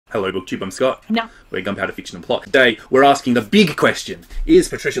Hello booktube, I'm Scott. No. We're Gunpowder, Fiction and Plot. Today we're asking the big question. Is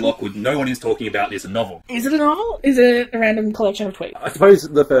Patricia Lockwood, No One Is Talking About This, a novel? Is it a novel? Is it a random collection of tweets? I suppose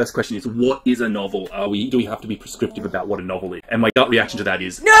the first question is, what is a novel? Do we have to be prescriptive about what a novel is? And my gut reaction to that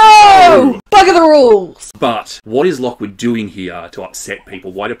is, No! Bugger the rules! But what is Lockwood doing here to upset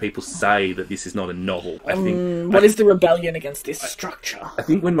people? Why do people say that this is not a novel? What is the rebellion against this structure? I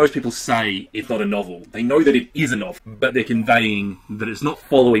think when most people say it's not a novel, they know that it is a novel, but they're conveying that it's not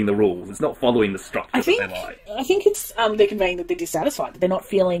following the rules, it's not following the structure that they like. I think it's they're conveying that they're dissatisfied, that they're not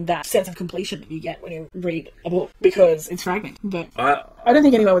feeling that sense of completion that you get when you read a book, because it's fragmented. But I don't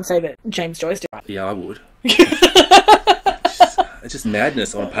think anyone would say that James Joyce did right. Yeah, I would. It's just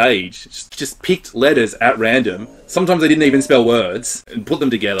madness on a page. Just picked letters at random. Sometimes they didn't even spell words and put them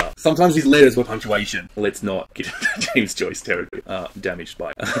together. Sometimes these letters were punctuation. Let's not get James Joyce territory damaged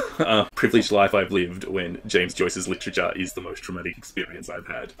by privileged life I've lived when James Joyce's literature is the most traumatic experience I've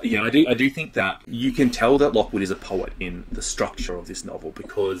had. Yeah, I do think that you can tell that Lockwood is a poet in the structure of this novel,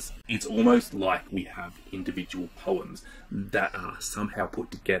 because it's almost like we have individual poems that are somehow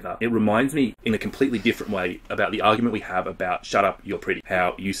put together. It reminds me in a completely different way about the argument we have about Shut Up, You're Pretty.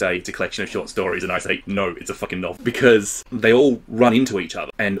 How you say it's a collection of short stories and I say, no, it's a fucking novel. Because they all run into each other,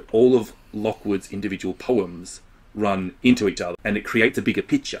 and all of Lockwood's individual poems run into each other, and it creates a bigger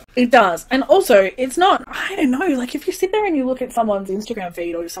picture. It does. And also, it's not, I don't know, like if you sit there and you look at someone's Instagram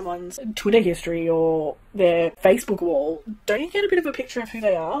feed or someone's Twitter history or their Facebook wall, don't you get a bit of a picture of who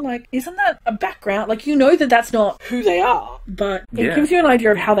they are? Like, isn't that a background? Like, you know that that's not who they are, but it gives you an idea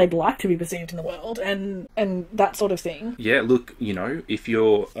of how they'd like to be perceived in the world, and that sort of thing. Yeah, look, you know, if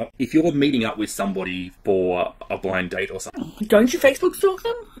you're meeting up with somebody for a blind date or something, don't you Facebook stalk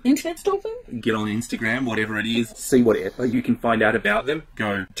them? Internet stalk them? Get on Instagram, whatever it is, see whatever you can find out about them.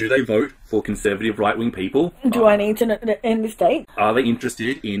 Go, do they vote for conservative right-wing people? Do I need to end this date? Are they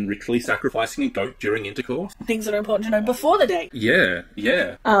interested in ritually sacrificing a goat during intercourse? Things that are important to know before the date. Yeah.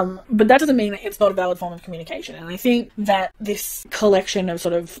 But that doesn't mean that it's not a valid form of communication. And I think that this collection of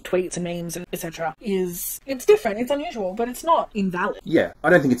sort of tweets and memes and etc. it's different, it's unusual, but it's not invalid. Yeah, I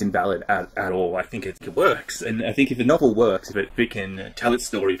don't think it's invalid at all. I think it works. And I think if a novel works, if it can tell its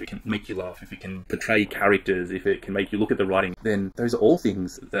story, if it can make you laugh, if it can portray characters, if it can make you look at the writing, then those are all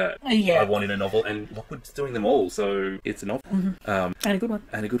things that I want in a novel, and Lockwood's doing them all, so it's a novel. And a good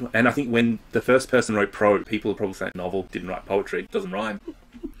one. And I think when the first person wrote prose, people are probably saying novel, didn't write poetry, doesn't rhyme.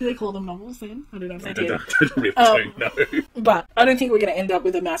 Do they call them novels then? I don't know if they did. I don't know. But I don't think we're going to end up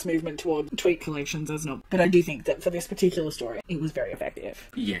with a mass movement toward tweet collections as novels. But I do think that for this particular story, it was very effective.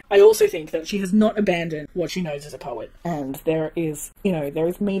 Yeah. I also think that she has not abandoned what she knows as a poet. And there is, there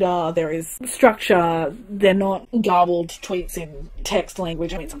is meter, there is structure. They're not garbled tweets in text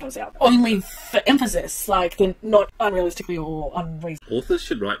language. I mean, sometimes they are. Only for emphasis. Like, they're not unrealistically or unreasonable. Authors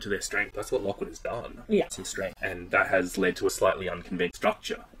should write to their strength. That's what Lockwood has done. Yeah. It's his strength. And that has led to a slightly unconventional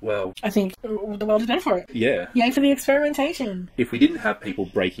structure. Well, I think the world is better for it. Yeah. Yay for the experimentation. If we didn't have people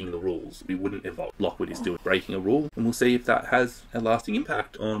breaking the rules, we wouldn't evolve. Lockwood is doing breaking a rule, and we'll see if that has a lasting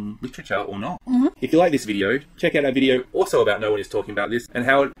impact on literature or not. If you like this video, check out our video also about No One Is Talking About This, and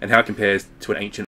how it compares to an ancient